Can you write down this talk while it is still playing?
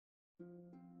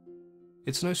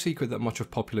It's no secret that much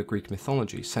of popular Greek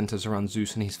mythology centers around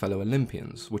Zeus and his fellow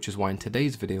Olympians, which is why in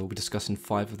today's video we'll be discussing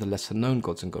 5 of the lesser known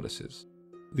gods and goddesses.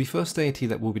 The first deity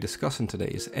that we'll be discussing today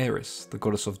is Eris, the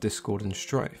goddess of discord and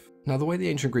strife. Now the way the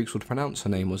ancient Greeks would pronounce her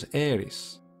name was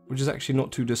Eris, which is actually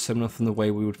not too dissimilar from the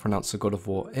way we would pronounce the god of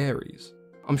war Ares.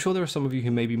 I'm sure there are some of you who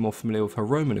may be more familiar with her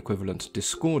Roman equivalent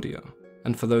Discordia,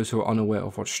 and for those who are unaware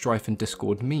of what strife and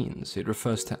discord means, it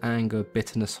refers to anger,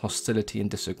 bitterness, hostility and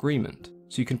disagreement,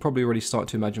 so you can probably already start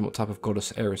to imagine what type of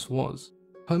goddess Eris was.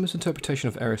 Homer's interpretation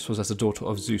of Eris was as the daughter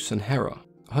of Zeus and Hera.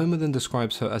 Homer then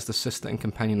describes her as the sister and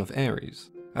companion of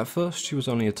Ares. At first she was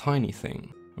only a tiny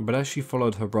thing, but as she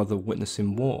followed her brother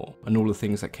witnessing war and all the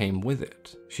things that came with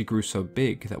it, she grew so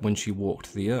big that when she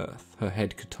walked the earth, her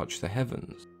head could touch the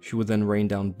heavens. She would then rain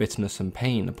down bitterness and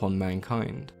pain upon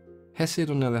mankind. Hesiod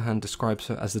on the other hand describes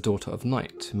her as the daughter of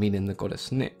night, meaning the goddess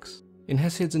Nyx. In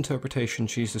Hesiod's interpretation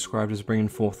she is described as bringing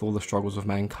forth all the struggles of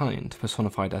mankind,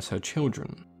 personified as her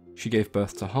children. She gave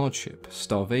birth to hardship,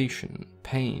 starvation,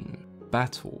 pain,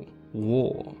 battle,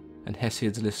 war, and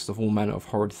Hesiod's list of all manner of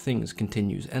horrid things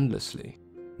continues endlessly.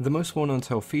 The most well-known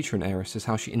tale featuring Eris is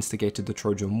how she instigated the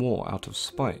Trojan War out of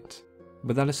spite,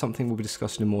 but that is something we'll be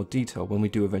discussing in more detail when we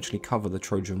do eventually cover the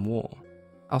Trojan War.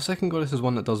 Our second goddess is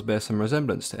one that does bear some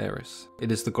resemblance to Eris.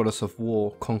 It is the goddess of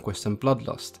war, conquest and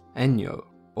bloodlust, Enyo,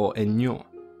 or Enyo.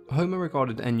 Homer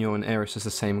regarded Enyo and Eris as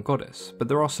the same goddess, but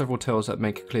there are several tales that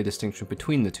make a clear distinction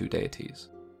between the two deities.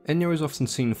 Enyo is often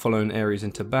seen following Ares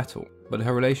into battle, but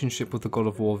her relationship with the god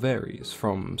of war varies,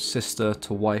 from sister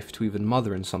to wife to even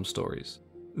mother in some stories.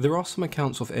 There are some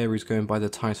accounts of Ares going by the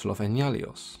title of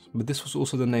Enyalios, but this was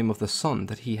also the name of the son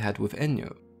that he had with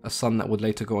Enyo, a son that would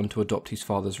later go on to adopt his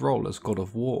father's role as god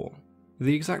of war.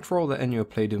 The exact role that Enyo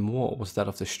played in war was that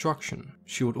of destruction.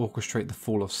 She would orchestrate the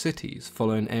fall of cities,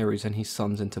 following Ares and his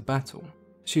sons into battle.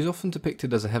 She is often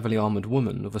depicted as a heavily armoured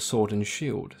woman with a sword and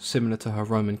shield, similar to her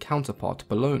Roman counterpart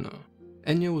Bellona.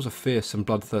 Enyo was a fierce and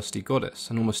bloodthirsty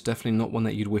goddess, and almost definitely not one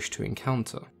that you'd wish to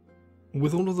encounter.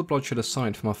 With all of the bloodshed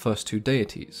aside from our first two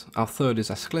deities, our third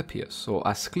is Asclepius, or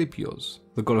Asclepios,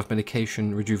 the god of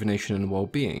medication, rejuvenation and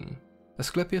well-being.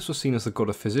 Asclepius was seen as the god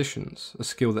of physicians, a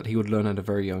skill that he would learn at a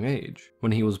very young age.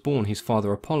 When he was born, his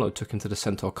father Apollo took him to the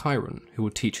centaur Chiron, who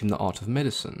would teach him the art of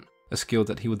medicine, a skill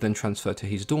that he would then transfer to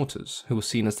his daughters, who were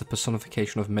seen as the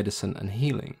personification of medicine and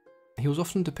healing. He was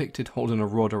often depicted holding a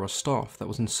rod or a staff that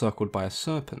was encircled by a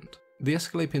serpent. The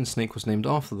Asclepian snake was named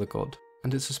after the god,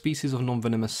 and it's a species of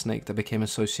non-venomous snake that became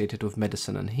associated with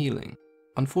medicine and healing.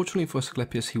 Unfortunately for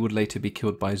Asclepius, he would later be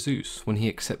killed by Zeus when he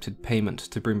accepted payment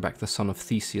to bring back the son of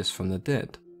Theseus from the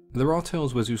dead. There are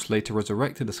tales where Zeus later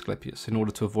resurrected Asclepius in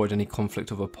order to avoid any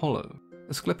conflict with Apollo.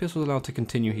 Asclepius was allowed to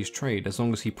continue his trade as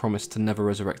long as he promised to never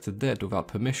resurrect the dead without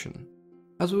permission.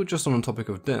 As we were just on the topic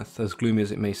of death, as gloomy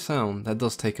as it may sound, that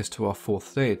does take us to our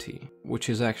fourth deity, which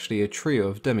is actually a trio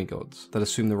of demigods that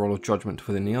assume the role of judgment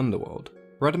within the underworld.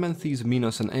 Rhadamanthys,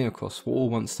 Minos and Aeacus were all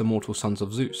once the mortal sons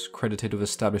of Zeus, credited with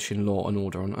establishing law and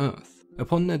order on Earth.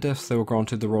 Upon their deaths they were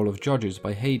granted the role of judges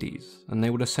by Hades, and they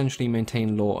would essentially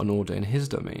maintain law and order in his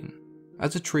domain.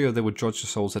 As a trio they would judge the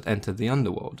souls that entered the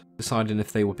underworld, deciding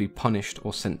if they would be punished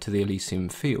or sent to the Elysium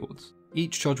fields.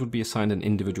 Each judge would be assigned an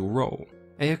individual role.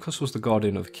 Aeacus was the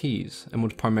guardian of keys, and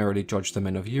would primarily judge the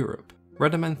men of Europe.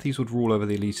 Rhadamanthys would rule over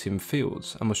the Elysium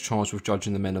fields, and was charged with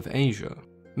judging the men of Asia.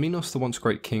 Minos, the once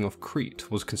great king of Crete,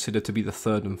 was considered to be the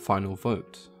third and final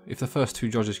vote. If the first two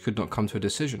judges could not come to a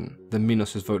decision, then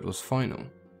Minos' vote was final.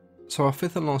 So our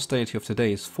fifth and last deity of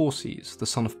today is Phorcys, the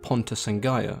son of Pontus and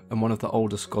Gaia, and one of the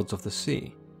oldest gods of the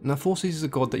sea. Now Phorcys is a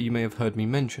god that you may have heard me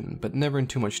mention, but never in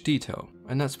too much detail,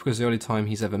 and that's because the only time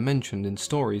he's ever mentioned in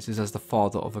stories is as the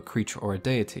father of a creature or a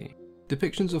deity.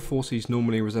 Depictions of Phorcys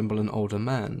normally resemble an older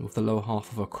man, with the lower half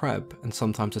of a crab, and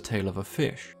sometimes a tail of a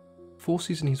fish.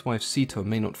 Phorcys and his wife Ceto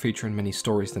may not feature in many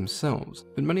stories themselves,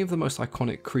 but many of the most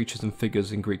iconic creatures and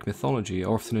figures in Greek mythology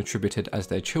are often attributed as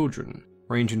their children,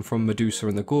 ranging from Medusa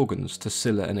and the Gorgons to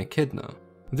Scylla and Echidna.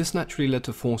 This naturally led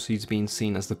to Phorcys being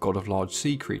seen as the god of large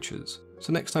sea creatures,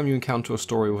 so next time you encounter a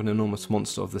story with an enormous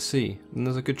monster of the sea, then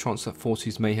there's a good chance that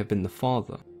Phorcys may have been the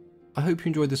father. I hope you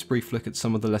enjoyed this brief look at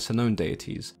some of the lesser known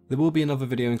deities. There will be another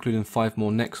video including 5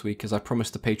 more next week, as I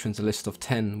promised the patrons a list of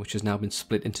 10, which has now been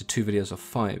split into 2 videos of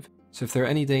 5. So if there are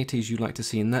any deities you'd like to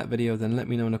see in that video, then let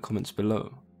me know in the comments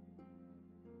below.